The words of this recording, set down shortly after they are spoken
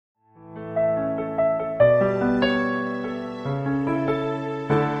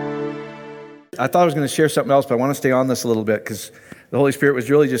I thought I was going to share something else, but I want to stay on this a little bit because the Holy Spirit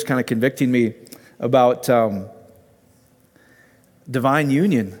was really just kind of convicting me about divine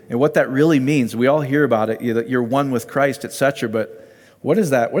union and what that really means. We all hear about it, that you're one with Christ, etc. But what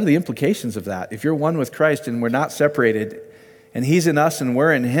is that? What are the implications of that? If you're one with Christ and we're not separated, and He's in us and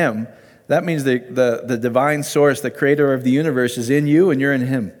we're in Him, that means the divine source, the creator of the universe, is in you and you're in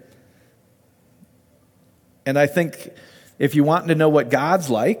Him. And I think if you want to know what God's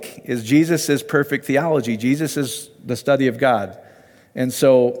like, is Jesus is perfect theology. Jesus is the study of God. And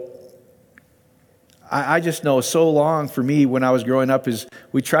so I just know so long for me when I was growing up is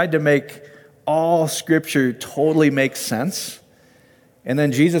we tried to make all Scripture totally make sense. And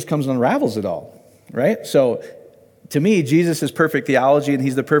then Jesus comes and unravels it all, right? So to me, Jesus is perfect theology, and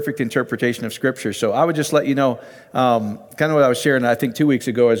He's the perfect interpretation of Scripture. So I would just let you know, kind of what I was sharing, I think 2 weeks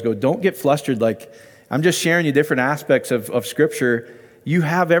ago, is don't get flustered. Like, I'm just sharing you different aspects of Scripture. You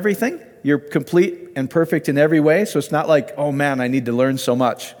have everything. You're complete and perfect in every way. So it's not like, oh man, I need to learn so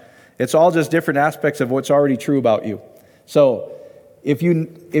much. It's all just different aspects of what's already true about you. So if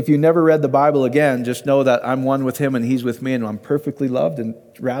you never read the Bible again, just know that I'm one with Him and He's with me, and I'm perfectly loved and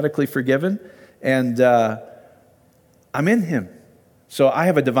radically forgiven. And I'm in Him. So I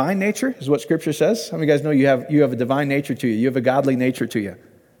have a divine nature, is what Scripture says. How many of you guys know you have a divine nature to you? You have a godly nature to you.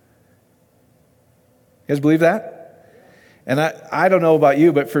 You guys believe that? And I don't know about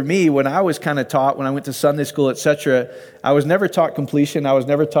you, but for me, when I was kind of taught, when I went to Sunday school, etc., I was never taught completion. I was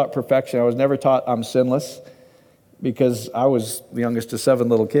never taught perfection. I was never taught I'm sinless, because I was the youngest of 7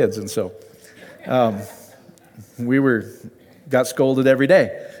 little kids. And so we got scolded every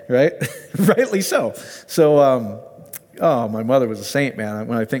day, right? Rightly so. So, my mother was a saint, man,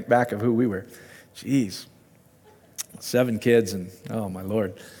 when I think back of who we were. Jeez. 7 kids, and oh, my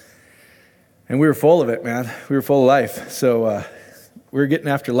Lord. And we were full of it, man. We were full of life. So we were getting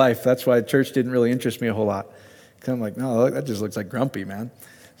after life. That's why church didn't really interest me a whole lot. Because I'm like, no, that just looks like grumpy, man.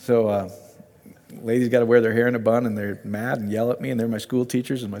 So ladies got to wear their hair in a bun, and they're mad and yell at me, and they're my school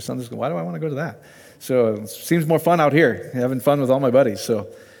teachers, and my Sunday school. Why do I want to go to that? So it seems more fun out here, having fun with all my buddies. So,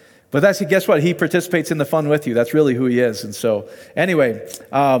 but guess what? He participates in the fun with you. That's really who He is. And so anyway,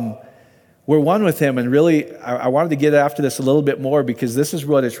 we're one with Him, and really, I wanted to get after this a little bit more, because this is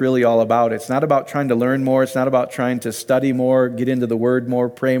what it's really all about. It's not about trying to learn more. It's not about trying to study more, get into the Word more,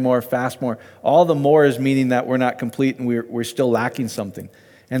 pray more, fast more. All the more is meaning that we're not complete and we're still lacking something.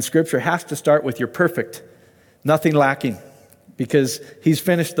 And Scripture has to start with you're perfect, nothing lacking, because He's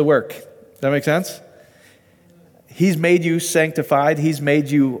finished the work. Does that make sense? He's made you sanctified. He's made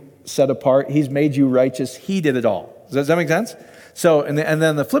you set apart. He's made you righteous. He did it all. Does that make sense? So, and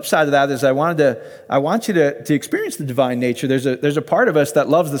then the flip side of that is I want you to experience the divine nature. There's a part of us that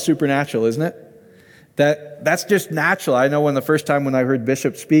loves the supernatural, isn't it? That's just natural. I know when the first time when I heard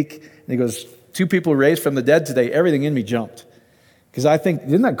Bishop speak, and he goes, 2 people raised from the dead today, everything in me jumped. Because I think,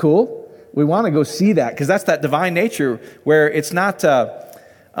 isn't that cool? We want to go see that, because that's that divine nature where it's not,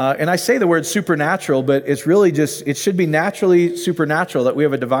 and I say the word supernatural, but it's really just, it should be naturally supernatural, that we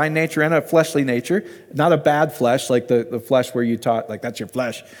have a divine nature and a fleshly nature, not a bad flesh, like the flesh where you taught, like that's your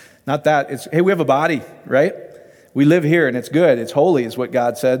flesh. Not that. It's, hey, we have a body, right? We live here, and it's good. It's holy, is what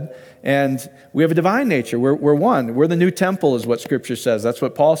God said. And we have a divine nature. We're one. We're the new temple, is what Scripture says. That's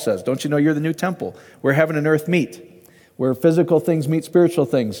what Paul says. Don't you know you're the new temple? Where heaven and earth meet. Where physical things meet spiritual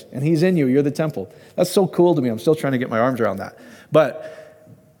things. And He's in you. You're the temple. That's so cool to me. I'm still trying to get my arms around that. But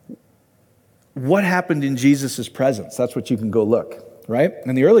what happened in Jesus' presence? That's what you can go look, right?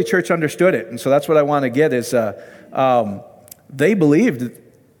 And the early church understood it. And so that's what I want to get is they believed.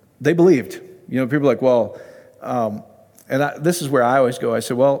 They believed. You know, people are like, well, this is where I always go. I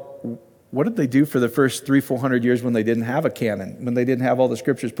said, well, what did they do for the first 300-400 years when they didn't have a canon, when they didn't have all the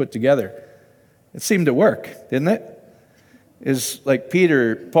Scriptures put together? It seemed to work, didn't it? Is like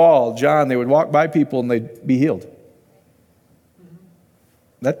Peter, Paul, John, they would walk by people and they'd be healed.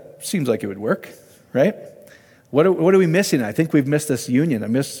 That seems like it would work, right? What are we missing? I think we've missed this union.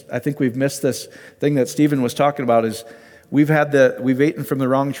 I think we've missed this thing that Stephen was talking about, is we've eaten from the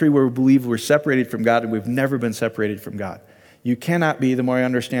wrong tree where we believe we're separated from God, and we've never been separated from God. You cannot be, the more I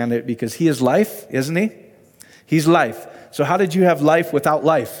understand it, because He is life, isn't He? He's life. So how did you have life without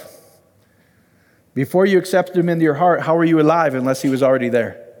life? Before you accepted Him into your heart, how were you alive unless He was already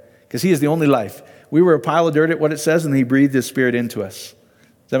there? Because He is the only life. We were a pile of dirt at what it says, and He breathed His Spirit into us.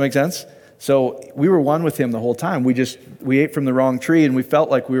 Does that make sense? So we were one with Him the whole time. We ate from the wrong tree, and we felt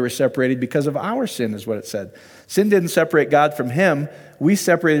like we were separated because of our sin, is what it said. Sin didn't separate God from Him. We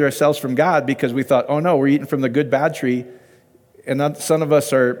separated ourselves from God because we thought, oh no, we're eating from the good, bad tree, and some of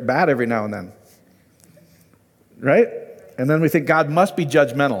us are bad every now and then. Right? And then we think God must be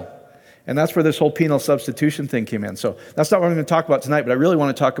judgmental. And that's where this whole penal substitution thing came in. So that's not what I'm going to talk about tonight, but I really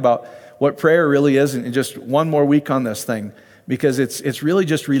want to talk about what prayer really is, and just one more week on this thing, because it's really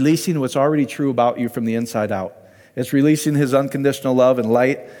just releasing what's already true about you from the inside out. It's releasing his unconditional love and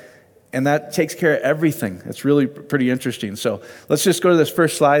light, and that takes care of everything. It's really pretty interesting. So let's just go to this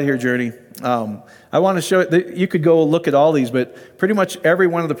first slide here, Journey. I want to show it. You could go look at all these, but pretty much every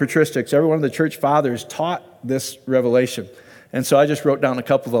one of the patristics, every one of the church fathers taught this revelation. And so I just wrote down a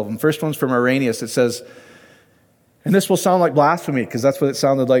couple of them. First one's from Irenaeus. It says, and this will sound like blasphemy because that's what it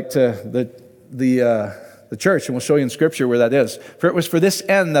sounded like to the church, and we'll show you in Scripture where that is. For it was for this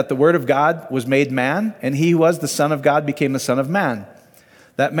end that the Word of God was made man, and he who was the Son of God became the Son of Man.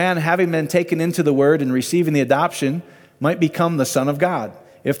 That man, having been taken into the Word and receiving the adoption, might become the Son of God.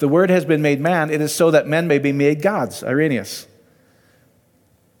 If the Word has been made man, it is so that men may be made gods. Irenaeus.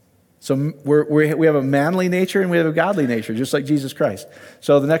 So we have a manly nature and we have a godly nature, just like Jesus Christ.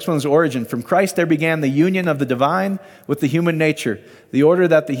 So the next one is Origen. From Christ there began the union of the divine with the human nature, the order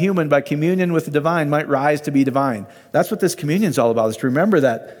that the human, by communion with the divine, might rise to be divine. That's what this communion is all about, is to remember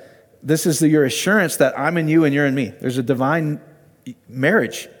that this is your assurance that I'm in you and you're in me. There's a divine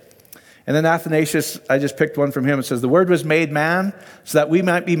marriage. And then Athanasius, I just picked one from him. It says, the Word was made man so that we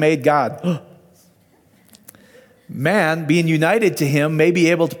might be made God. Man, being united to him, may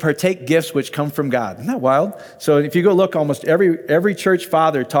be able to partake gifts which come from God. Isn't that wild? So if you go look, almost every church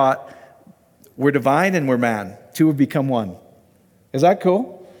father taught we're divine and we're man. Two have become one. Is that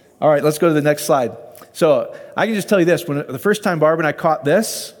cool? All right, let's go to the next slide. So I can just tell you this. When the first time Barb and I caught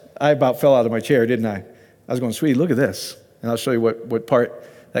this, I about fell out of my chair, didn't I? I was going, sweetie, look at this. And I'll show you what part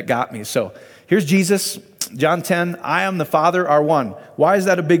that got me. So here's Jesus, John 10, I am the Father are one. Why is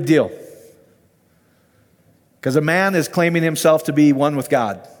that a big deal? Because a man is claiming himself to be one with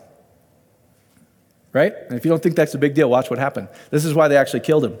God. Right? And if you don't think that's a big deal, watch what happened. This is why they actually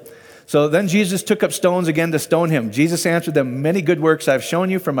killed him. So then Jesus took up stones again to stone him. Jesus answered them, many good works I have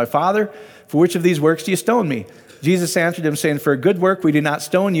shown you from my Father. For which of these works do you stone me? Jesus answered him, saying, for a good work we do not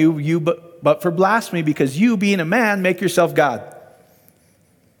stone you but for blasphemy, because you, being a man, make yourself God.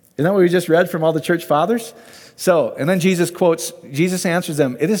 Isn't that what we just read from all the church fathers? So, and then Jesus answers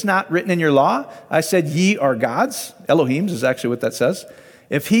them, it is not written in your law, I said ye are gods. Elohims is actually what that says.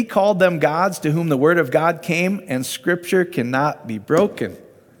 If he called them gods to whom the word of God came, and Scripture cannot be broken.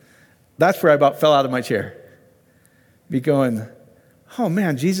 That's where I about fell out of my chair. Be going, oh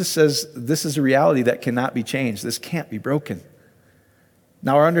man, Jesus says this is a reality that cannot be changed. This can't be broken.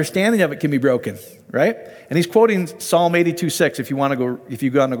 Now our understanding of it can be broken, right? And he's quoting Psalm 82:6 if you want to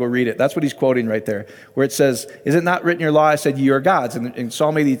go read it. That's what he's quoting right there, where it says, is it not written in your law, I said ye are gods? And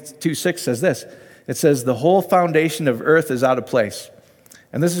Psalm 82:6 says this. It says, the whole foundation of earth is out of place.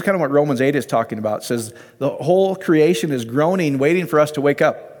 And this is kind of what Romans 8 is talking about. It says, the whole creation is groaning, waiting for us to wake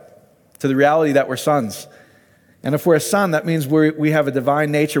up to the reality that we're sons. And if we're a son, that means we have a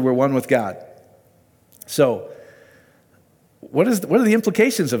divine nature. We're one with God. So, what are the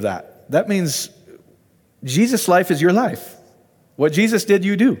implications of that? That means Jesus' life is your life. What Jesus did,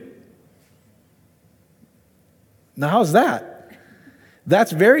 you do. Now, how's that?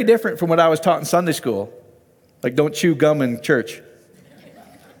 That's very different from what I was taught in Sunday school. Like, don't chew gum in church.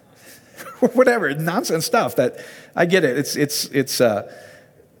 Whatever, nonsense stuff. That I get it. It's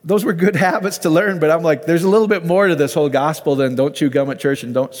those were good habits to learn, but I'm like, there's a little bit more to this whole gospel than don't chew gum at church,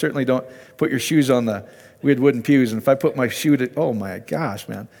 and certainly don't put your shoes on we had wooden pews, and if I put my shoe oh my gosh,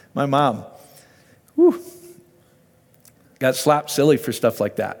 man. My mom, got slapped silly for stuff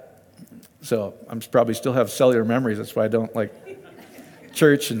like that. So I'm probably still have cellular memories. That's why I don't like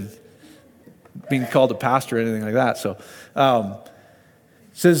church and being called a pastor or anything like that. So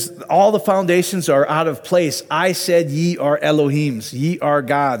it says, all the foundations are out of place. I said ye are Elohims, ye are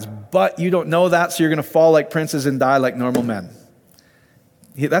gods. But you don't know that, so you're going to fall like princes and die like normal men.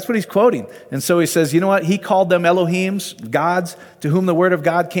 That's what he's quoting. And so he says, you know what? He called them Elohims, gods, to whom the word of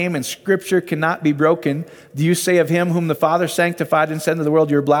God came, and Scripture cannot be broken. Do you say of him whom the Father sanctified and sent into the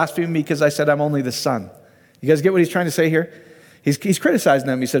world, you're blaspheming because I said I'm only the Son? You guys get what he's trying to say here? He's criticizing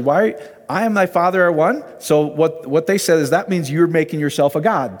them. He said, I am thy Father are one. So what they said is that means you're making yourself a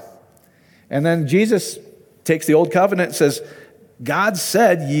God. And then Jesus takes the old covenant and says, God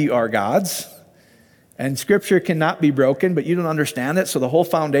said ye are gods. And Scripture cannot be broken, but you don't understand it. So the whole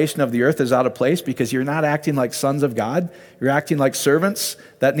foundation of the earth is out of place because you're not acting like sons of God. You're acting like servants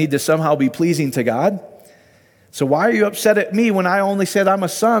that need to somehow be pleasing to God. So why are you upset at me when I only said I'm a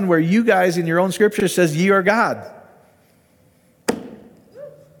son, where you guys in your own Scripture says ye are God?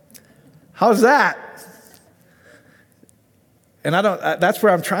 How's that? And that's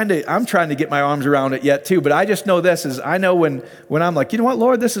where I'm trying to get my arms around it yet too. But I just know this is, I know when I'm like, you know what,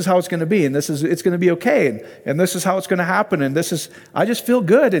 Lord, this is how it's going to be. And it's going to be okay. And this is how it's going to happen. And I just feel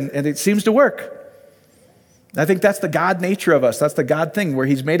good. And it seems to work. I think that's the God nature of us. That's the God thing where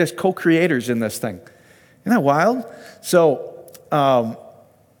he's made us co-creators in this thing. Isn't that wild? So,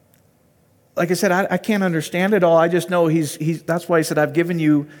 like I said, I can't understand it all. I just know that's why he said, I've given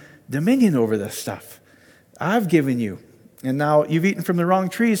you dominion over this stuff. I've given you. And now you've eaten from the wrong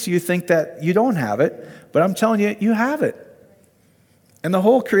tree, so you think that you don't have it. But I'm telling you, you have it. And the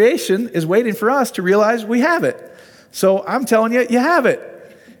whole creation is waiting for us to realize we have it. So I'm telling you, you have it.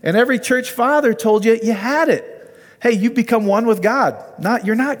 And every church father told you, you had it. Hey, you've become one with God.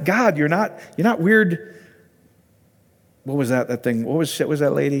 You're not God. You're not weird. What was that thing? What was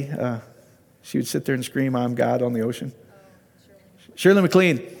that lady? She would sit there and scream, I'm God on the ocean. Shirley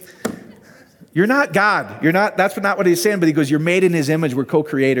MacLaine. You're not God. That's not what he's saying, but he goes, you're made in his image. We're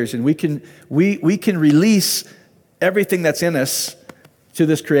co-creators, and we can release everything that's in us to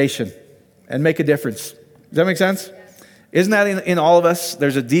this creation and make a difference. Does that make sense? Isn't that in all of us?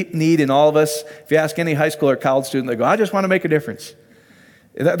 There's a deep need in all of us. If you ask any high school or college student, they go, I just want to make a difference.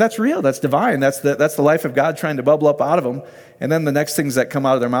 That's real. That's divine. That's the life of God trying to bubble up out of them. And then the next things that come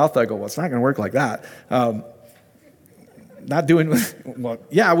out of their mouth, I go, well, it's not going to work like that. Not doing, well,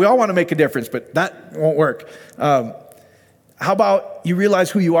 yeah, we all want to make a difference, but that won't work. How about you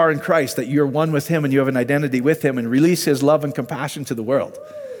realize who you are in Christ, that you're one with him and you have an identity with him, and release his love and compassion to the world.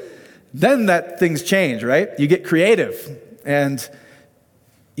 Then that things change, right? You get creative and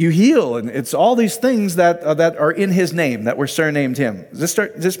you heal, and it's all these things that are in his name, that were surnamed him. Does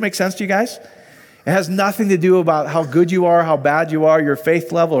this make sense to you guys? It has nothing to do about how good you are, how bad you are, your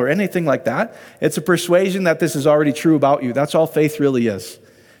faith level, or anything like that. It's a persuasion that this is already true about you. That's all faith really is.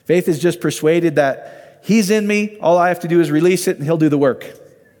 Faith is just persuaded that he's in me. All I have to do is release it, and he'll do the work. Is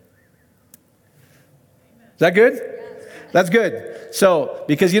that good? That's good. So,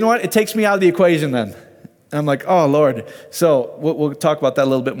 because you know what? It takes me out of the equation then. And I'm like, oh, Lord. So we'll talk about that a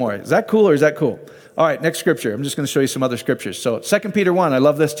little bit more. Is that cool or is that cool? All right, next scripture. I'm just going to show you some other scriptures. So 2 Peter 1, I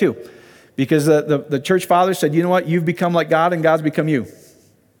love this too. Because the church fathers said, you know what? You've become like God and God's become you.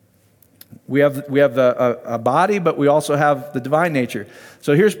 We have a body, but we also have the divine nature.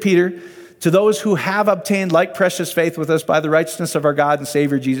 So here's Peter. To those who have obtained like precious faith with us by the righteousness of our God and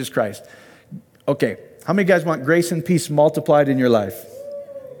Savior Jesus Christ. Okay, how many guys want grace and peace multiplied in your life?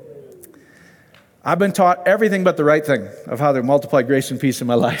 I've been taught everything but the right thing of how to multiply grace and peace in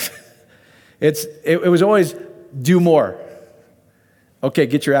my life. It was always do more. Okay,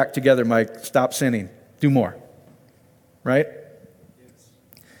 get your act together, Mike. Stop sinning. Do more. Right?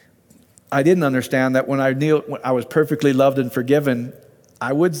 I didn't understand that when I was perfectly loved and forgiven,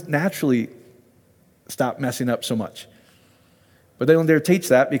 I would naturally stop messing up so much. But they don't dare teach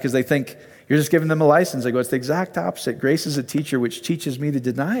that because they think you're just giving them a license. I go, it's the exact opposite. Grace is a teacher which teaches me to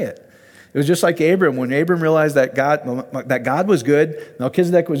deny it. It was just like Abram. When Abram realized that God was good,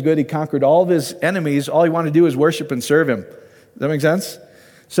 Melchizedek was good, he conquered all of his enemies. All he wanted to do was worship and serve him. Does that make sense?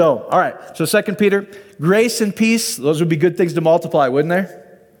 So, all right. So 2 Peter, grace and peace, those would be good things to multiply, wouldn't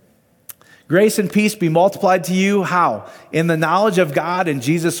there? Grace and peace be multiplied to you. How? In the knowledge of God and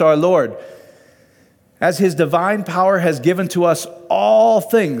Jesus our Lord. As his divine power has given to us all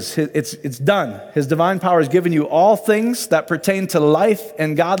things. It's done. His divine power has given you all things that pertain to life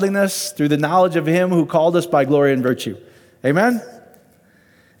and godliness through the knowledge of him who called us by glory and virtue. Amen?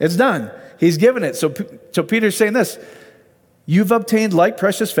 It's done. He's given it. So Peter's saying this. You've obtained like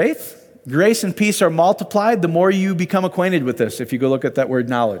precious faith. Grace and peace are multiplied the more you become acquainted with this, if you go look at that word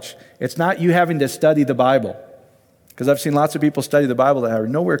knowledge. It's not you having to study the Bible. Because I've seen lots of people study the Bible that are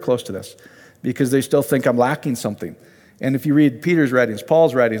nowhere close to this because they still think I'm lacking something. And if you read Peter's writings,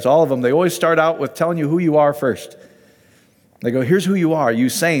 Paul's writings, all of them, they always start out with telling you who you are first. They go, here's who you are, you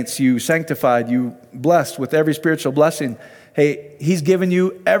saints, you sanctified, you blessed with every spiritual blessing. Hey, he's given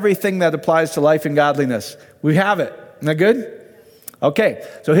you everything that applies to life and godliness. We have it. Isn't that good? Okay,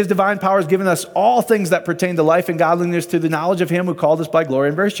 so his divine power has given us all things that pertain to life and godliness through the knowledge of him who called us by glory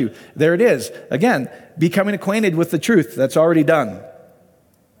and virtue. There it is. Again, becoming acquainted with the truth that's already done.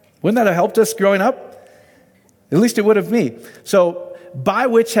 Wouldn't that have helped us growing up? At least it would have me. So, by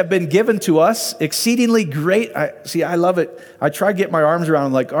which have been given to us exceedingly great. I love it. I try to get my arms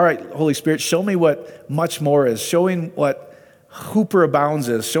around like, all right, Holy Spirit, show me what much more is. Showing what Hooper abounds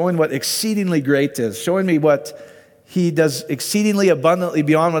is. Showing what exceedingly great is. Showing me what he does exceedingly abundantly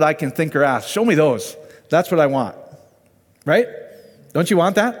beyond what I can think or ask. Show me those. That's what I want. Right? Don't you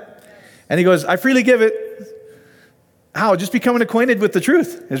want that? And he goes, I freely give it. How? Just becoming acquainted with the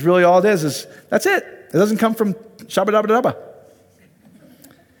truth is really all it is. That's it. It doesn't come from shabba-dabba-dabba.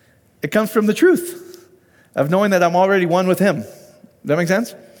 It comes from the truth of knowing that I'm already one with him. Does that make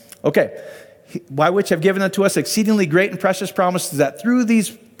sense? Okay. By which have given unto us exceedingly great and precious promises, that through these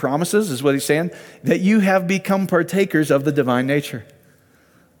promises, is what he's saying, that you have become partakers of the divine nature.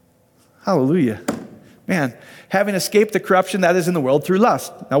 Hallelujah. Man, having escaped the corruption that is in the world through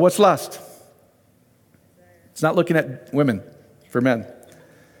lust. Now, what's lust? It's not looking at women for men.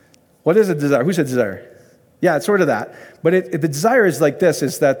 What is a desire? Who said desire? Yeah, it's sort of that. But the desire is like this,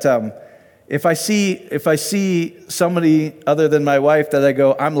 is that if I see somebody other than my wife that I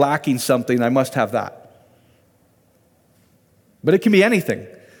go, I'm lacking something, I must have that. But it can be anything.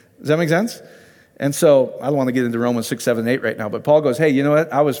 Does that make sense? And so, I don't want to get into Romans 6, 7, 8 right now, but Paul goes, hey, you know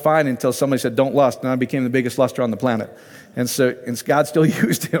what? I was fine until somebody said, don't lust, and I became the biggest luster on the planet. And so, God still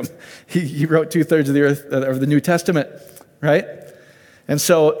used him. He wrote 2/3 of the earth, of the New Testament, right? And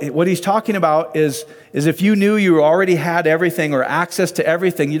so, what he's talking about is if you knew you already had everything or access to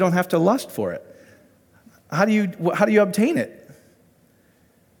everything, you don't have to lust for it. How do you obtain it?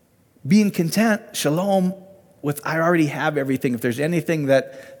 Being content, shalom, with I already have everything. If there's anything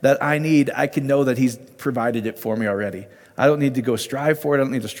that I need, I can know that he's provided it for me already. I don't need to go strive for it. I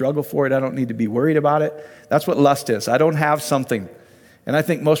don't need to struggle for it. I don't need to be worried about it. That's what lust is. I don't have something. And I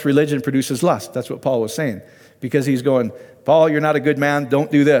think most religion produces lust. That's what Paul was saying. Because he's going, Paul, you're not a good man.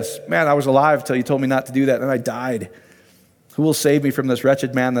 Don't do this. Man, I was alive till you told me not to do that, and I died. Who will save me from this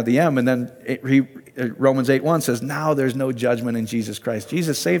wretched man that I am? And then Romans 8:1 says, now there's no judgment in Jesus Christ.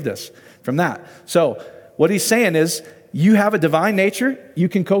 Jesus saved us from that. So what he's saying is, you have a divine nature. You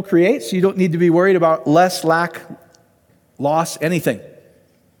can co-create, so you don't need to be worried about less, lack, loss, anything.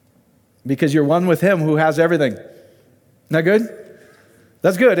 Because you're one with him who has everything. Isn't that good?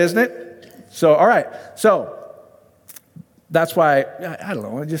 That's good, isn't it? So, all right. So, that's why, I don't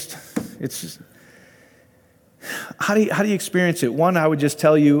know, it's just, how do you experience it? One, I would just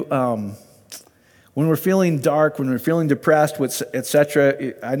tell you, when we're feeling dark, when we're feeling depressed,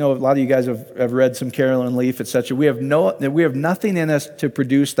 etc. I know a lot of you guys have read some Carolyn Leaf, etc. We have nothing in us to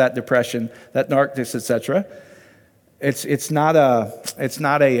produce that depression, that darkness, etc. It's not an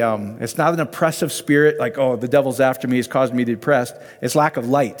oppressive spirit like, oh, the devil's after me, he's caused me to be depressed. It's lack of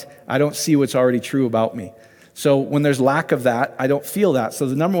light. I don't see what's already true about me. So when there's lack of that, I don't feel that. So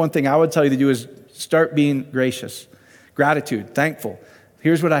the number one thing I would tell you to do is start being gracious, gratitude, thankful.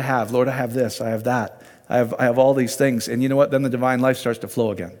 Here's what I have. Lord, I have this. I have that. I have all these things. And you know what? Then the divine life starts to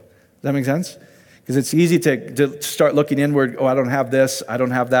flow again. Does that make sense? Because it's easy to start looking inward. Oh, I don't have this. I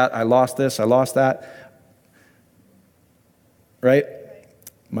don't have that. I lost this. I lost that. Right?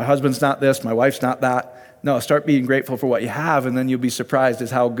 My husband's not this. My wife's not that. No, start being grateful for what you have, and then you'll be surprised at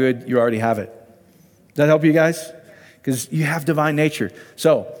how good you already have it. Does that help you guys? Because you have divine nature.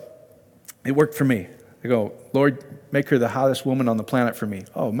 So, it worked for me. I go, Lord, make her the hottest woman on the planet for me.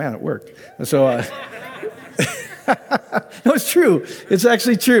 Oh, man, it worked. And so, no, it's true. It's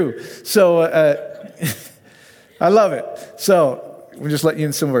actually true. So, I love it. So, we're just letting you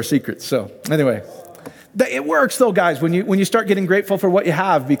in some of our secrets. So, anyway. It works, though, guys, when you start getting grateful for what you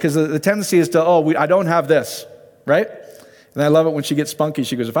have, because the tendency is to, I don't have this, right? And I love it when she gets spunky.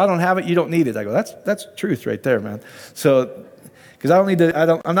 She goes, if I don't have it, you don't need it. I go, that's truth right there, man. So, because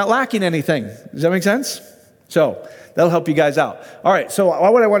I'm not lacking anything. Does that make sense? So, that'll help you guys out. All right, so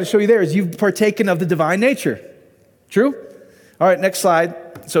what I want to show you there is you've partaken of the divine nature. True? All right, next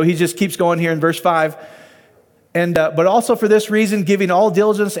slide. So, he just keeps going here in verse 5. And but also for this reason, giving all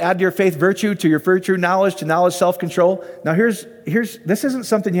diligence, add to your faith virtue, to your virtue knowledge, to knowledge self-control. Now here's this isn't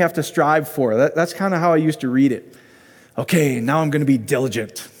something you have to strive for. That's kind of how I used to read it. Okay, now I'm going to be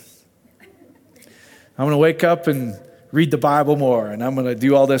diligent. I'm going to wake up and read the Bible more, and I'm going to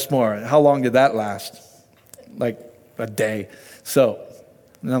do all this more. How long did that last? Like a day. So,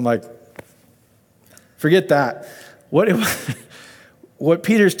 and I'm like, forget that. What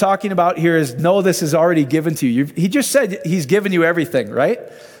Peter's talking about here is, no, this is already given to you. He just said he's given you everything, right?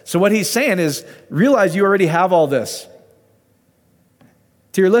 So what he's saying is, realize you already have all this.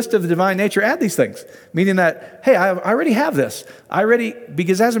 To your list of the divine nature, add these things. Meaning that, hey, I already have this.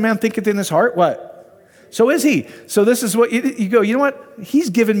 Because as a man thinketh in his heart, what? So is he. So this is what you go, you know what?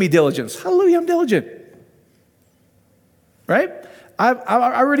 He's given me diligence. Hallelujah, I'm diligent. Right? I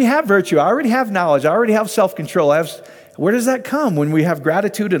already have virtue. I already have knowledge. I already have self-control. Where does that come? When we have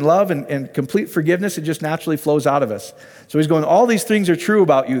gratitude and love and complete forgiveness, it just naturally flows out of us. So he's going, all these things are true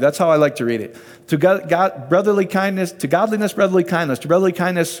about you. That's how I like to read it. To God, brotherly kindness, to godliness, brotherly kindness, to brotherly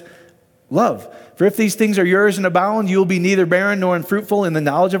kindness, love. For if these things are yours and abound, you will be neither barren nor unfruitful in the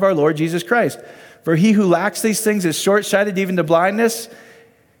knowledge of our Lord Jesus Christ. For he who lacks these things is short-sighted even to blindness,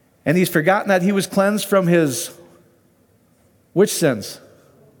 and he's forgotten that he was cleansed from his, which sins?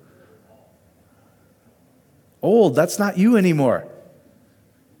 old. That's not you anymore.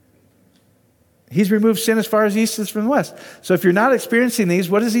 He's removed sin as far as the east is from the west. So if you're not experiencing these,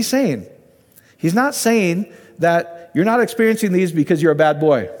 what is he saying? He's not saying that you're not experiencing these because you're a bad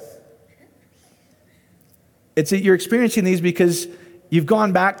boy. It's that you're experiencing these because you've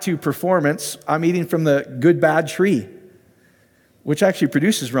gone back to performance. I'm eating from the good, bad tree, which actually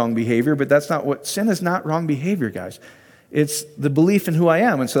produces wrong behavior, but that's not what, sin is not wrong behavior, guys. It's the belief in who I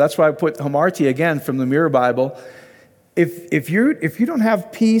am. And so that's why I put hamartia again from the Mirror Bible. If you don't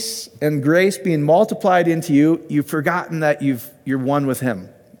have peace and grace being multiplied into you, you've forgotten that you're one with him.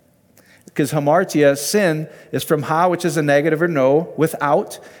 Because hamartia, sin, is from ha, which is a negative or no,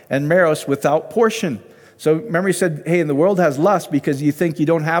 without, and meros, without portion. So remember he said, hey, and the world has lust because you think you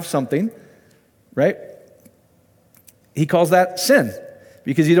don't have something, right? He calls that sin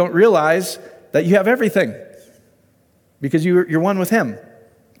because you don't realize that you have everything because you're one with him.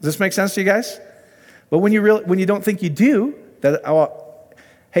 Does this make sense to you guys? But when you don't think you do, that,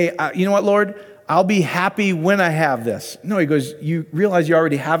 hey, you know what, Lord? I'll be happy when I have this. No, he goes, you realize you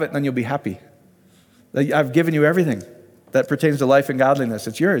already have it, and then you'll be happy. I've given you everything that pertains to life and godliness.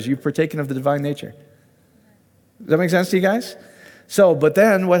 It's yours. You've partaken of the divine nature. Does that make sense to you guys? So, but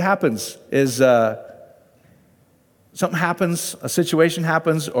then what happens is something happens, a situation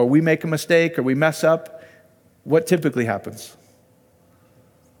happens, or we make a mistake, or we mess up. What typically happens?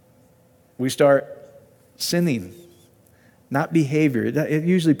 We start sinning. Not behavior. It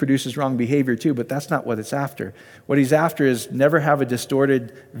usually produces wrong behavior too, but that's not what it's after. What he's after is never have a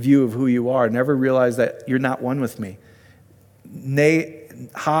distorted view of who you are. Never realize that you're not one with me.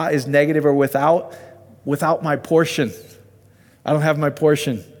 Ha is negative or without my portion. I don't have my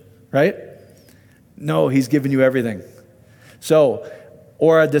portion, right? No, he's given you everything. So,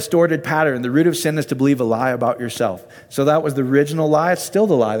 or a distorted pattern. The root of sin is to believe a lie about yourself. So that was the original lie. It's still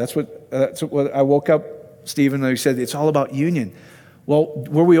the lie. That's what I woke up, Stephen, and he said, it's all about union. Well,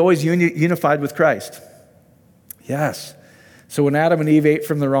 were we always unified with Christ? Yes. So when Adam and Eve ate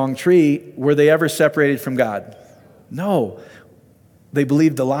from the wrong tree, were they ever separated from God? No. They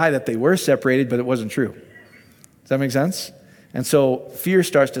believed the lie that they were separated, but it wasn't true. Does that make sense? And so fear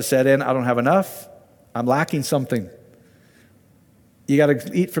starts to set in. I don't have enough. I'm lacking something. You got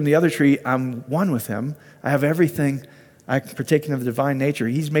to eat from the other tree. I'm one with him. I have everything. I'm partaking of the divine nature.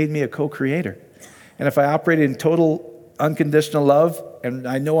 He's made me a co-creator. And if I operate in total unconditional love, and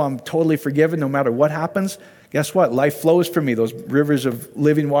I know I'm totally forgiven no matter what happens, guess what? Life flows from me. Those rivers of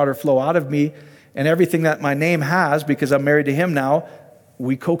living water flow out of me. And everything that my name has, because I'm married to him now,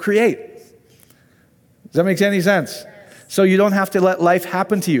 we co-create. Does that make any sense? So you don't have to let life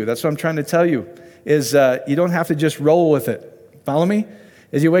happen to you. That's what I'm trying to tell you, is you don't have to just roll with it. Follow me?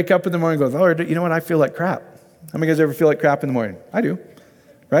 As you wake up in the morning and go, Lord, you know what? I feel like crap. How many of you guys ever feel like crap in the morning? I do.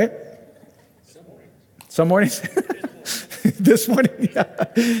 Right? Some mornings? This morning? Yeah.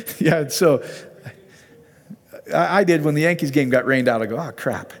 Yeah, so I did when the Yankees game got rained out. I go, oh,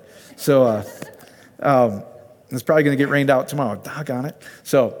 crap. So it's probably going to get rained out tomorrow. Doggone it.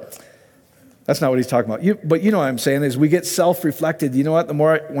 So that's not what he's talking about. But you know what I'm saying is we get self-reflected. You know what? The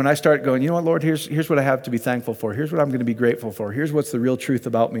more when I start going, you know what, Lord, here's what I have to be thankful for. Here's what I'm going to be grateful for. Here's what's the real truth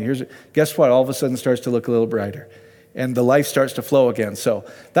about me. Guess what? All of a sudden it starts to look a little brighter. And the life starts to flow again. So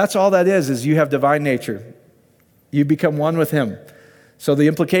that's all that is you have divine nature. You become one with him. So the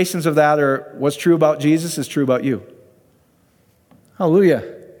implications of that are what's true about Jesus is true about you.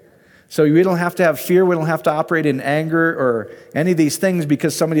 Hallelujah. So we don't have to have fear. We don't have to operate in anger or any of these things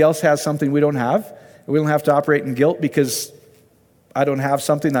because somebody else has something we don't have. We don't have to operate in guilt because I don't have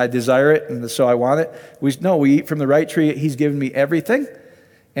something, I desire it, and so I want it. We eat from the right tree. He's given me everything.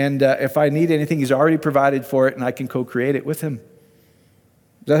 And if I need anything, he's already provided for it, and I can co-create it with him.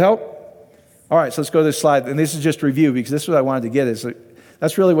 Does that help? All right, so let's go to this slide. And this is just review because this is what I wanted to get.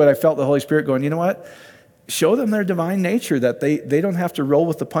 That's really what I felt the Holy Spirit going, you know what? Show them their divine nature, that they don't have to roll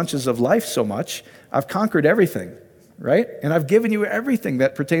with the punches of life so much. I've conquered everything, right? And I've given you everything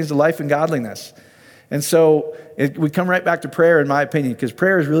that pertains to life and godliness. And so we come right back to prayer, in my opinion, because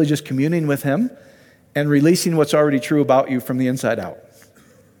prayer is really just communing with him and releasing what's already true about you from the inside out.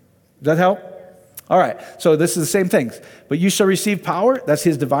 Does that help? All right, so this is the same thing. But you shall receive power, that's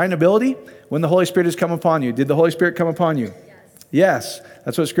his divine ability, when the Holy Spirit has come upon you. Did the Holy Spirit come upon you? Yes.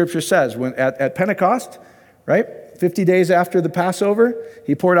 That's what Scripture says. When at Pentecost, right? 50 days after the Passover,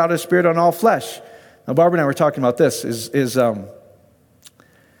 he poured out his Spirit on all flesh. Now, Barbara and I were talking about this.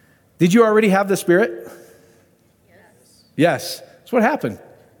 Did you already have the Spirit? Yes. That's what happened.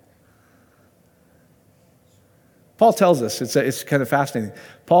 Paul tells us, it's kind of fascinating.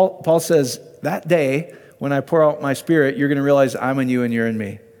 Paul says, that day when I pour out my Spirit, you're going to realize I'm in you and you're in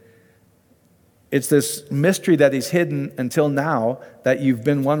me. It's this mystery that he's hidden until now, that you've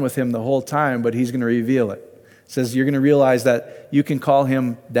been one with him the whole time, but he's going to reveal it. It says you're going to realize that you can call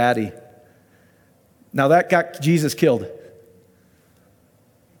him daddy. Now that got Jesus killed.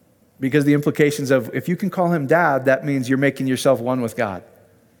 Because the implications of, if you can call him dad, that means you're making yourself one with God.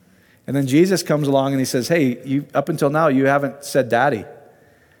 And then Jesus comes along and he says, hey, up until now, you haven't said daddy.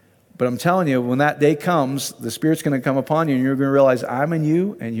 But I'm telling you, when that day comes, the Spirit's going to come upon you and you're going to realize I'm in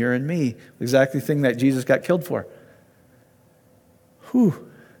you and you're in me. Exactly the thing that Jesus got killed for. Whew.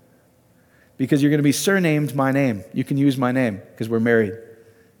 Because you're going to be surnamed my name. You can use my name because we're married.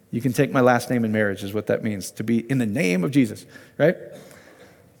 You can take my last name in marriage is what that means. To be in the name of Jesus. Right?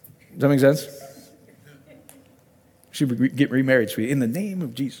 Does that make sense? Should get remarried, sweetie. In the name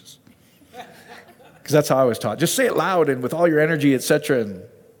of Jesus. Because that's how I was taught. Just say it loud and with all your energy, etc. And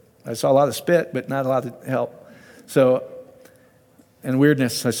I saw a lot of spit, but not a lot of help. So, and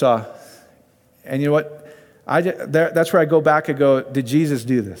weirdness I saw. And you know what? That's where I go back and go, did Jesus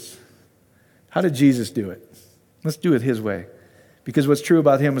do this? How did Jesus do it? Let's do it his way. Because what's true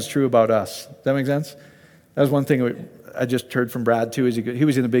about him is true about us. Does that make sense? That was one thing I just heard from Brad too. He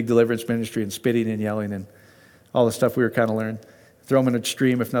was in a big deliverance ministry and spitting and yelling and all the stuff we were kind of learning. Throw him in a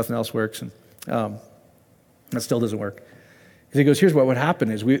stream if nothing else works. And that still doesn't work. He goes, here's what would happen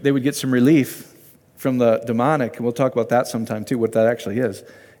is they would get some relief from the demonic, and we'll talk about that sometime too, what that actually is.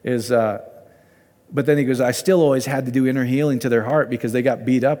 But then he goes, I still always had to do inner healing to their heart because they got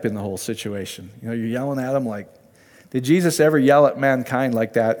beat up in the whole situation. You know, you're yelling at them like, did Jesus ever yell at mankind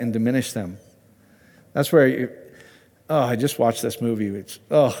like that and diminish them? That's where, I just watched this movie.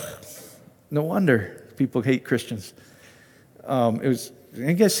 No wonder people hate Christians.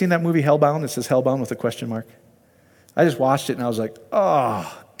 You guys seen that movie Hellbound? It says Hellbound with a question mark. I just watched it and I was like,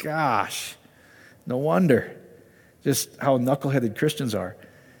 oh, gosh, no wonder. Just how knuckleheaded Christians are.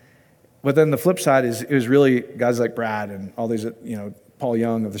 But then the flip side is it was really guys like Brad and all these, Paul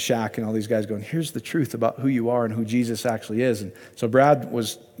Young of the Shack and all these guys going, here's the truth about who you are and who Jesus actually is. And so Brad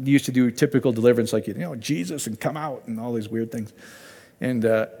used to do typical deliverance like, Jesus and come out and all these weird things. And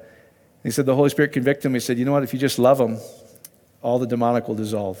he said the Holy Spirit convicted him. He said, you know what, if you just love them, all the demonic will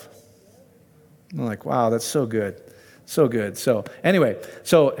dissolve. I'm like, wow, that's so good. So good. So anyway,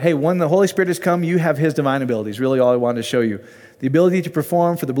 hey, when the Holy Spirit has come, you have his divine abilities. Really all I wanted to show you. The ability to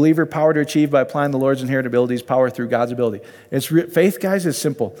perform for the believer, power to achieve by applying the Lord's inherent abilities, power through God's ability. Faith, guys, is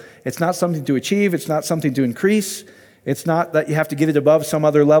simple. It's not something to achieve. It's not something to increase. It's not that you have to get it above some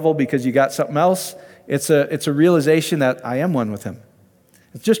other level because you got something else. It's a realization that I am one with him.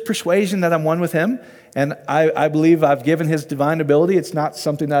 It's just persuasion that I'm one with him. And I believe I've given his divine ability. It's not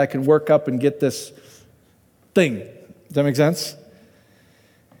something that I can work up and get this thing. Does that make sense?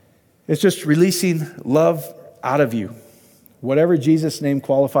 It's just releasing love out of you. Whatever Jesus' name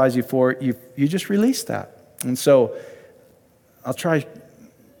qualifies you for, you just release that. And so I'll try.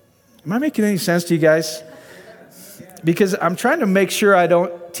 Am I making any sense to you guys? Because I'm trying to make sure I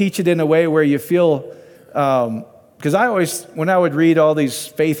don't teach it in a way where you feel, because when I would read all these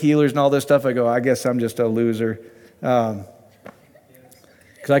faith healers and all this stuff, I go, I guess I'm just a loser. Because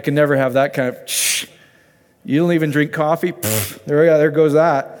I can never have that kind of, you don't even drink coffee? There goes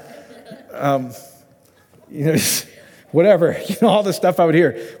that. Whatever, all the stuff I would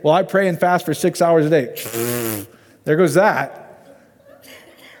hear. Well, I pray and fast for 6 hours a day. There goes that.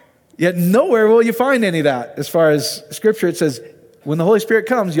 Yet nowhere will you find any of that. As far as Scripture, it says, when the Holy Spirit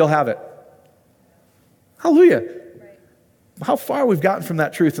comes, you'll have it. Hallelujah. Right. How far we've gotten from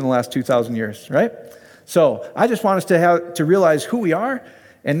that truth in the last 2,000 years, right? So I just want us to realize who we are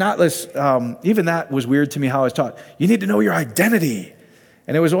and not less, even that was weird to me how I was taught. You need to know your identity.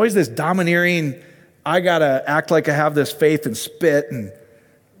 And it was always this domineering, I got to act like I have this faith and spit and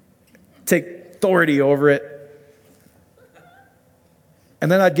take authority over it.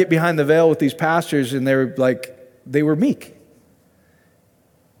 And then I'd get behind the veil with these pastors and they were meek.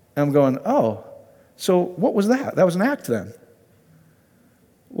 And I'm going, oh, so what was that? That was an act then.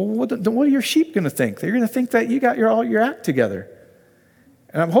 Well, what are your sheep going to think? They're going to think that you got all your act together.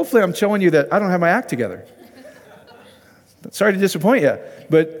 And hopefully I'm showing you that I don't have my act together. Sorry to disappoint you,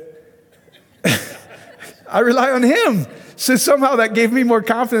 but I rely on him. So somehow that gave me more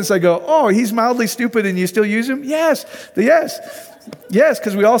confidence. I go, oh, he's mildly stupid and you still use him? Yes,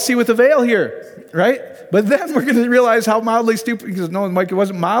 because we all see with the veil here, right? But then we're going to realize how mildly stupid, because no, Mike, it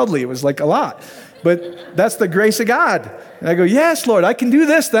wasn't mildly, it was like a lot. But that's the grace of God. And I go, yes, Lord, I can do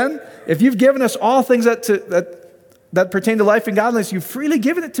this then. If you've given us all things that pertain to life and godliness, you've freely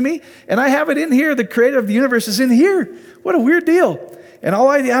given it to me, and I have it in here. The creator of the universe is in here. What a weird deal. And all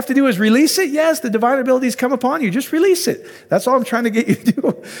I have to do is release it. Yes, the divine abilities come upon you. Just release it. That's all I'm trying to get you to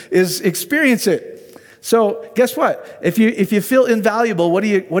do is experience it. So guess what? If you feel invaluable, what do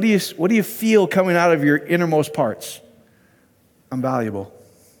you feel coming out of your innermost parts? I'm valuable.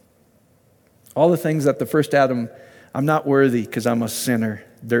 All the things that the first Adam, I'm not worthy because I'm a sinner,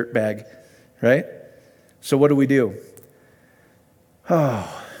 dirtbag, right? So what do?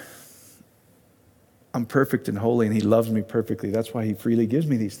 Oh, I'm perfect and holy, and he loves me perfectly. That's why he freely gives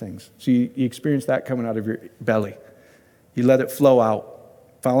me these things. So you experience that coming out of your belly. You let it flow out.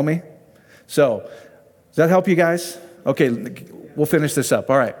 Follow me? So, does that help you guys? Okay, we'll finish this up.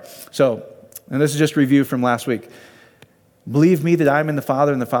 All right. So, and this is just review from last week. Believe me that I'm in the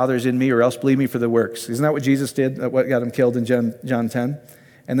Father and the Father is in me, or else believe me for the works. Isn't that what Jesus did? What got him killed in John 10?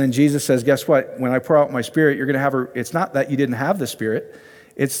 And then Jesus says, guess what? When I pour out my Spirit, you're going to have it's not that you didn't have the Spirit.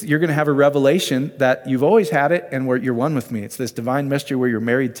 You're going to have a revelation that you've always had it and where you're one with me. It's this divine mystery where you're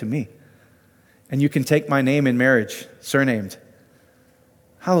married to me. And you can take my name in marriage, surnamed.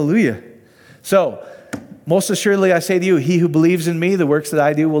 Hallelujah. So, most assuredly I say to you, he who believes in me, the works that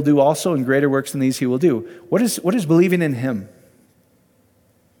I do will do also, and greater works than these he will do. What is believing in him?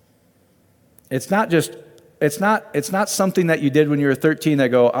 It's not something that you did when you were 13 that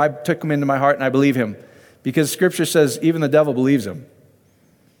go, I took him into my heart and I believe him. Because Scripture says even the devil believes him.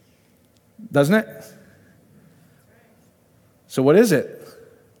 Doesn't it? So what is it?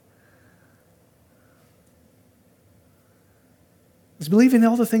 It's believing in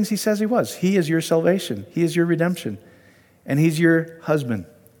all the things he says he was. He is your salvation. He is your redemption. And he's your husband.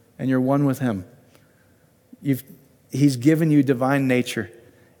 And you're one with him. He's given you divine nature.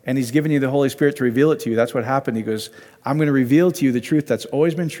 And he's given you the Holy Spirit to reveal it to you. That's what happened. He goes, I'm going to reveal to you the truth that's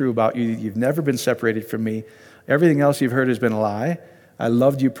always been true about you. You've never been separated from me. Everything else you've heard has been a lie. I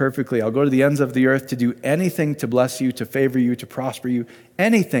loved you perfectly. I'll go to the ends of the earth to do anything to bless you, to favor you, to prosper you.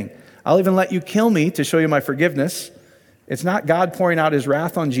 Anything. I'll even let you kill me to show you my forgiveness. It's not God pouring out his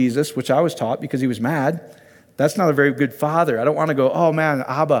wrath on Jesus, which I was taught because he was mad. That's not a very good father. I don't want to go, oh man,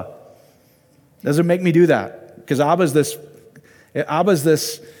 Abba. Doesn't make me do that. Because Abba's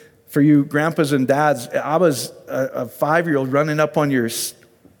this, for you grandpas and dads, Abba's a 5-year-old running up on your,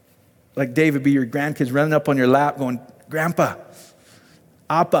 like David be your grandkids running up on your lap going, Grandpa,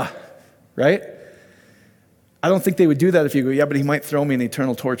 Appa, right? I don't think they would do that if you go, yeah, but he might throw me in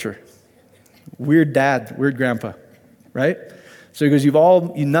eternal torture. Weird dad, weird grandpa, right? So he goes,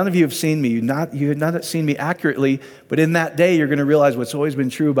 none of you have seen me. You have not seen me accurately, but in that day you're going to realize what's always been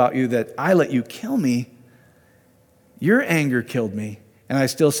true about you, that I let you kill me. Your anger killed me. And I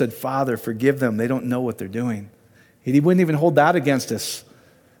still said, Father, forgive them. They don't know what they're doing. He wouldn't even hold that against us.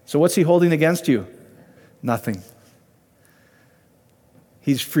 So what's he holding against you? Nothing.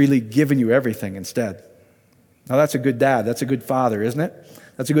 He's freely given you everything instead. Now that's a good dad. That's a good father, isn't it?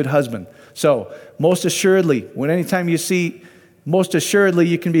 That's a good husband. So most assuredly, anytime you see, most assuredly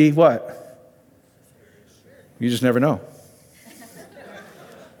you can be what? You just never know.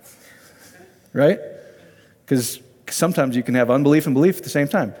 Right? Because sometimes you can have unbelief and belief at the same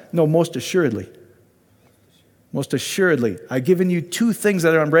time. No, most assuredly. Most assuredly. I've given you 2 things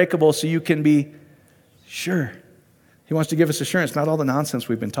that are unbreakable so you can be sure. He wants to give us assurance, not all the nonsense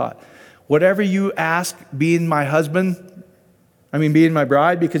we've been taught. Whatever you ask, being my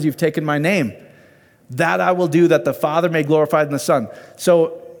bride, because you've taken my name, that I will do, that the Father may glorify in the Son.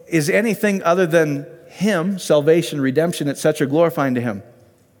 So is anything other than him, salvation, redemption, etc., glorifying to him?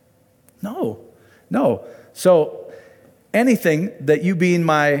 No. So anything that you being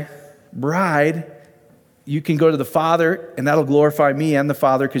my bride, you can go to the Father, and that'll glorify me and the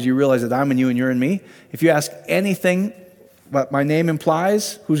Father because you realize that I'm in you and you're in me. If you ask anything what my name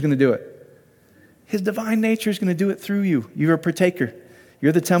implies, who's going to do it? His divine nature is going to do it through you. You're a partaker.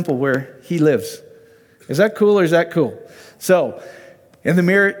 You're the temple where he lives. Is that cool or is that cool? So, in the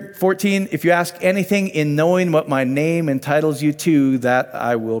mirror 14, if you ask anything in knowing what my name entitles you to, that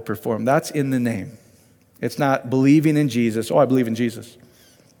I will perform. That's in the name. It's not believing in Jesus. Oh, I believe in Jesus.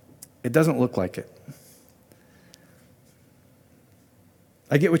 It doesn't look like it.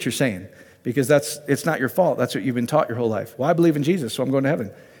 I get what you're saying, because it's not your fault. That's what you've been taught your whole life. Well, I believe in Jesus, so I'm going to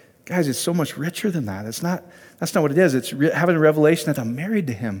heaven. Guys, it's so much richer than that. That's not what it is. It's having a revelation that I'm married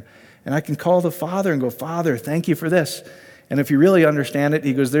to him, and I can call the Father and go, Father, thank you for this. And if you really understand it,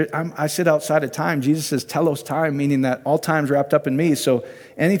 he goes, I sit outside of time. Jesus says telos time, meaning that all time's wrapped up in me. So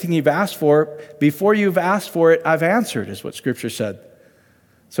anything you've asked for, before you've asked for it, I've answered, is what Scripture said.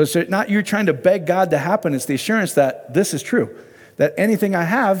 So it's not you trying to beg God to happen. It's the assurance that this is true, that anything I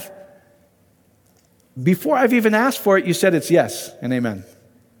have, before I've even asked for it, you said it's yes and amen.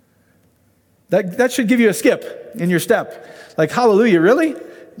 That should give you a skip in your step. Like, hallelujah, really?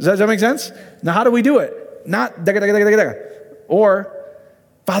 Does that make sense? Now, how do we do it? Not da da da da da, or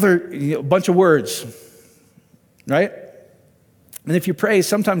Father, a bunch of words, right? And if you pray,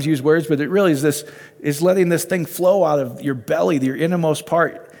 sometimes use words, but it really is letting this thing flow out of your belly, your innermost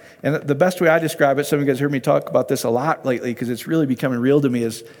part. And the best way I describe it, some of you guys heard me talk about this a lot lately because it's really becoming real to me,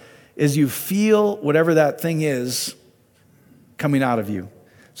 is you feel whatever that thing is coming out of you.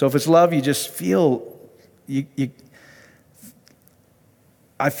 So if it's love, you just feel,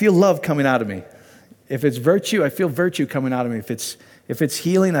 I feel love coming out of me. If it's virtue, I feel virtue coming out of me. If it's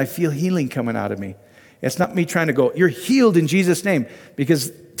healing, I feel healing coming out of me. It's not me trying to go, you're healed in Jesus' name.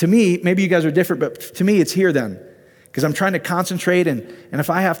 Because to me, maybe you guys are different, but to me, it's here then. Because I'm trying to concentrate, and if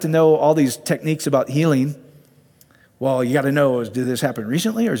I have to know all these techniques about healing, well, you got to know, did this happen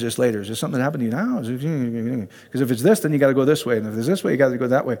recently or is this later? Is this something that happened to you now? Because if it's this, then you got to go this way. And if it's this way, you got to go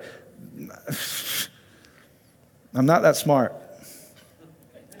that way. I'm not that smart.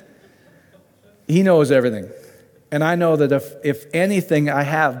 He knows everything. And I know that if anything I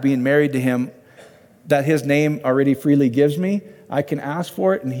have being married to him that his name already freely gives me, I can ask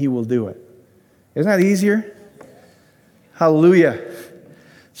for it and he will do it. Isn't that easier? Hallelujah.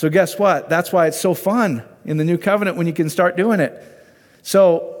 So guess what? That's why it's so fun in the new covenant when you can start doing it.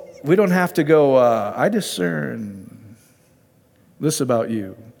 So we don't have to go, I discern this about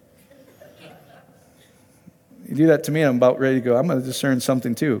you. You do that to me, I'm about ready to go, I'm going to discern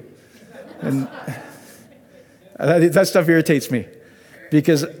something too. And that stuff irritates me.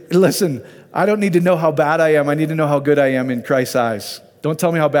 Because, listen, I don't need to know how bad I am. I need to know how good I am in Christ's eyes. Don't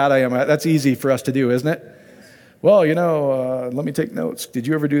tell me how bad I am. That's easy for us to do, isn't it? Well, let me take notes. Did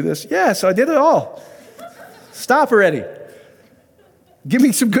you ever do this? Yes, I did it all. Stop already. Give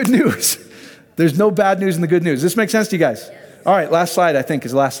me some good news. There's no bad news in the good news. Does this make sense to you guys? All right, last slide, I think,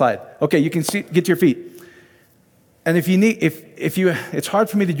 is the last slide. Okay, you can get to your feet. And if you need, it's hard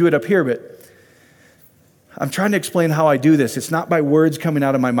for me to do it up here, but I'm trying to explain how I do this. It's not by words coming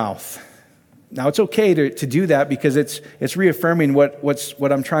out of my mouth. Now, it's okay to do that because it's reaffirming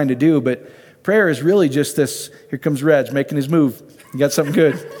what I'm trying to do, but prayer is really just this. Here comes Reg making his move. You got something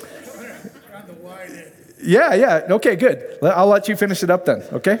good. Yeah. Okay, good. I'll let you finish it up then,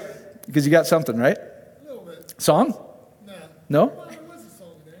 okay? Because you got something, right? A little bit. Song? No? Well, there was a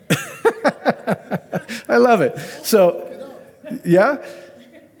song there. I love it. So, yeah?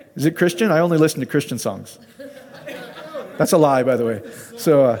 Is it Christian? I only listen to Christian songs. That's a lie, by the way.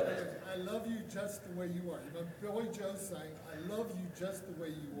 So, I love you just the way you are. Billy Joe sang, I love you just the way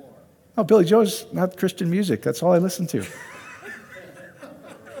you are. oh, Billy Joe's not Christian music. That's all I listen to.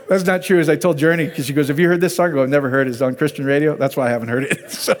 That's not true, as I told Journey, because she goes, have you heard this song? I go, I've never heard it. It's on Christian radio. That's why I haven't heard it.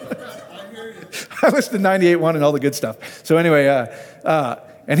 So, I listen to 98.1 and all the good stuff. So anyway,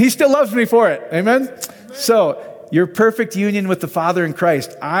 and he still loves me for it. Amen? So your perfect union with the Father in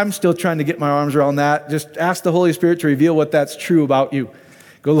Christ. I'm still trying to get my arms around that. Just ask the Holy Spirit to reveal what that's true about you.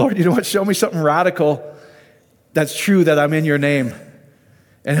 Go, Lord, you know what? Show me something radical that's true that I'm in your name.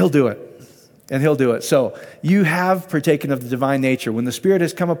 And he'll do it. And he'll do it. So you have partaken of the divine nature. When the Spirit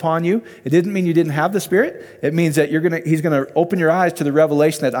has come upon you, it didn't mean you didn't have the Spirit. It means that he's going to open your eyes to the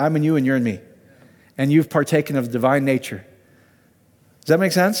revelation that I'm in you and you're in me. And you've partaken of the divine nature. Does that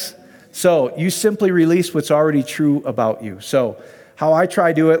make sense? So you simply release what's already true about you. So how I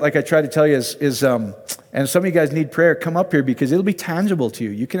try to do it, like I try to tell you, is and some of you guys need prayer, come up here because it'll be tangible to you.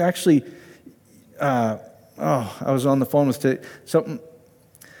 You can actually, I was on the phone with something.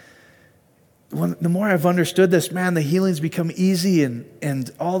 The more I've understood this, man, the healings become easy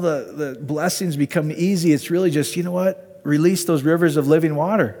and all the blessings become easy. It's really just, you know what? Release those rivers of living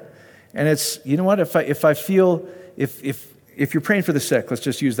water. And it's, you know what? If I feel, if you're praying for the sick, let's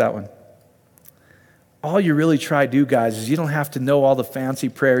just use that one. All you really try to do, guys, is you don't have to know all the fancy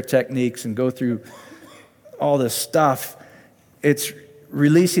prayer techniques and go through all this stuff. It's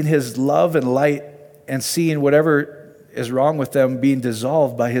releasing his love and light and seeing whatever is wrong with them being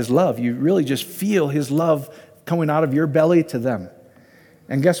dissolved by his love. You really just feel his love coming out of your belly to them.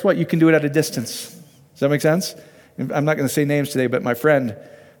 And guess what? You can do it at a distance. Does that make sense? I'm not going to say names today, but my friend,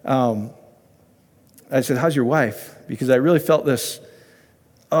 I said, how's your wife? Because I really felt this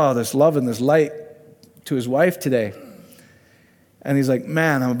love and this light to his wife today. And he's like,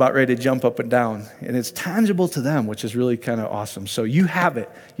 man, I'm about ready to jump up and down. And it's tangible to them, which is really kind of awesome. So you have it.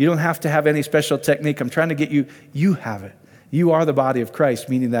 You don't have to have any special technique. I'm trying to get you have it. You are the body of Christ,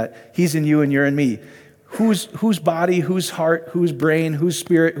 meaning that he's in you and you're in me. Whose body, whose heart, whose brain, whose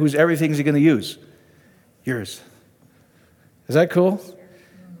spirit, whose everything is he going to use? Yours. Is that cool?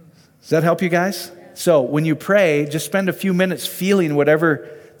 Does that help you guys? So when you pray, just spend a few minutes feeling whatever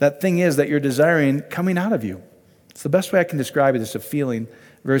that thing is that you're desiring coming out of you. It's the best way I can describe it is a feeling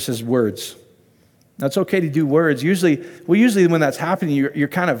versus words. Now, it's okay to do words. Usually when that's happening, you're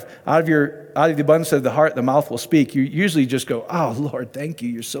kind of out of the abundance of the heart, the mouth will speak. You usually just go, oh, Lord, thank you.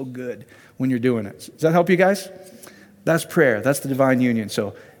 You're so good when you're doing it. Does that help you guys? That's prayer. That's the divine union.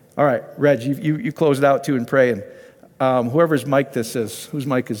 So, all right, Reg, you close it out too and pray. And whoever's mic this is, whose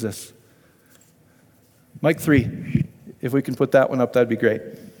mic is this? Mic 3. If we can put that one up, that'd be great.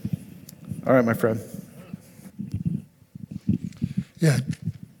 All right, my friend. Yeah,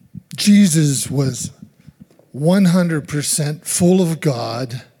 Jesus was 100% full of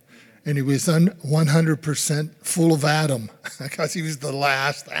God, and he was 100% full of Adam, because he was the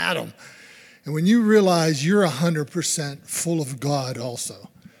last Adam. And when you realize you're 100% full of God also,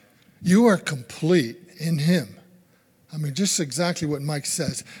 you are complete in him. I mean, just exactly what Mike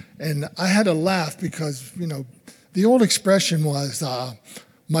says. And I had to laugh because, the old expression was,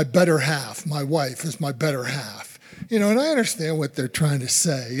 my better half, my wife is my better half. And I understand what they're trying to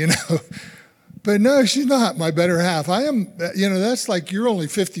say, But no, she's not my better half. I am, that's like you're only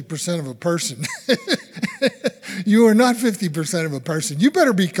 50% of a person. You are not 50% of a person. You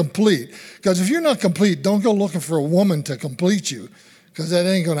better be complete. Because if you're not complete, don't go looking for a woman to complete you. Because that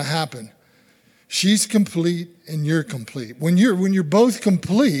ain't going to happen. She's complete and you're complete. When you're both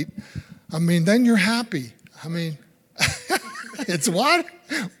complete, then you're happy. It's what?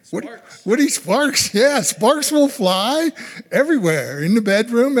 What are sparks? Yeah, sparks will fly everywhere, in the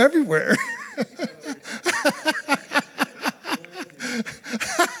bedroom, everywhere.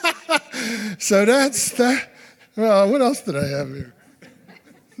 So that's that. Well, what else did I have here?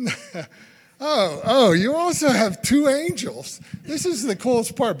 You also have 2 angels. This is the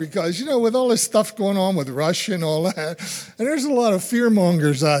coolest part because, with all this stuff going on with Russia and all that, and there's a lot of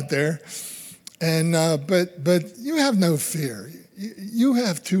fear-mongers out there, and but you have no fear. You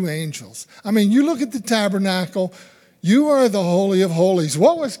have 2 angels. You look at the tabernacle, you are the Holy of Holies.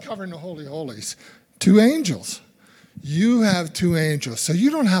 What was covering the Holy of Holies? 2 angels. You have 2 angels. So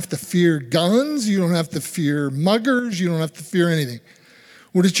you don't have to fear guns, you don't have to fear muggers, you don't have to fear anything.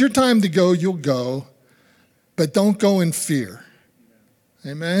 When it's your time to go, you'll go, but don't go in fear.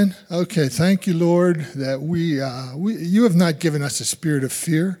 Amen? Okay, thank you, Lord, that you have not given us a spirit of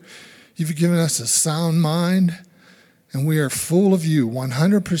fear. You've given us a sound mind, and we are full of you,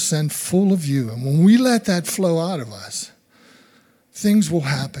 100% full of you. And when we let that flow out of us, things will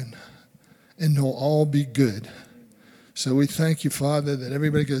happen, and they'll all be good. So we thank you, Father, that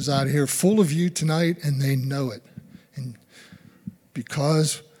everybody goes out of here full of you tonight, and they know it. And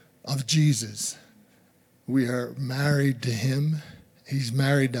because of Jesus, we are married to him. He's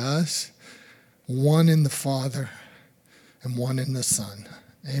married to us, one in the Father and one in the Son.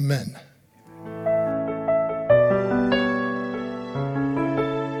 Amen.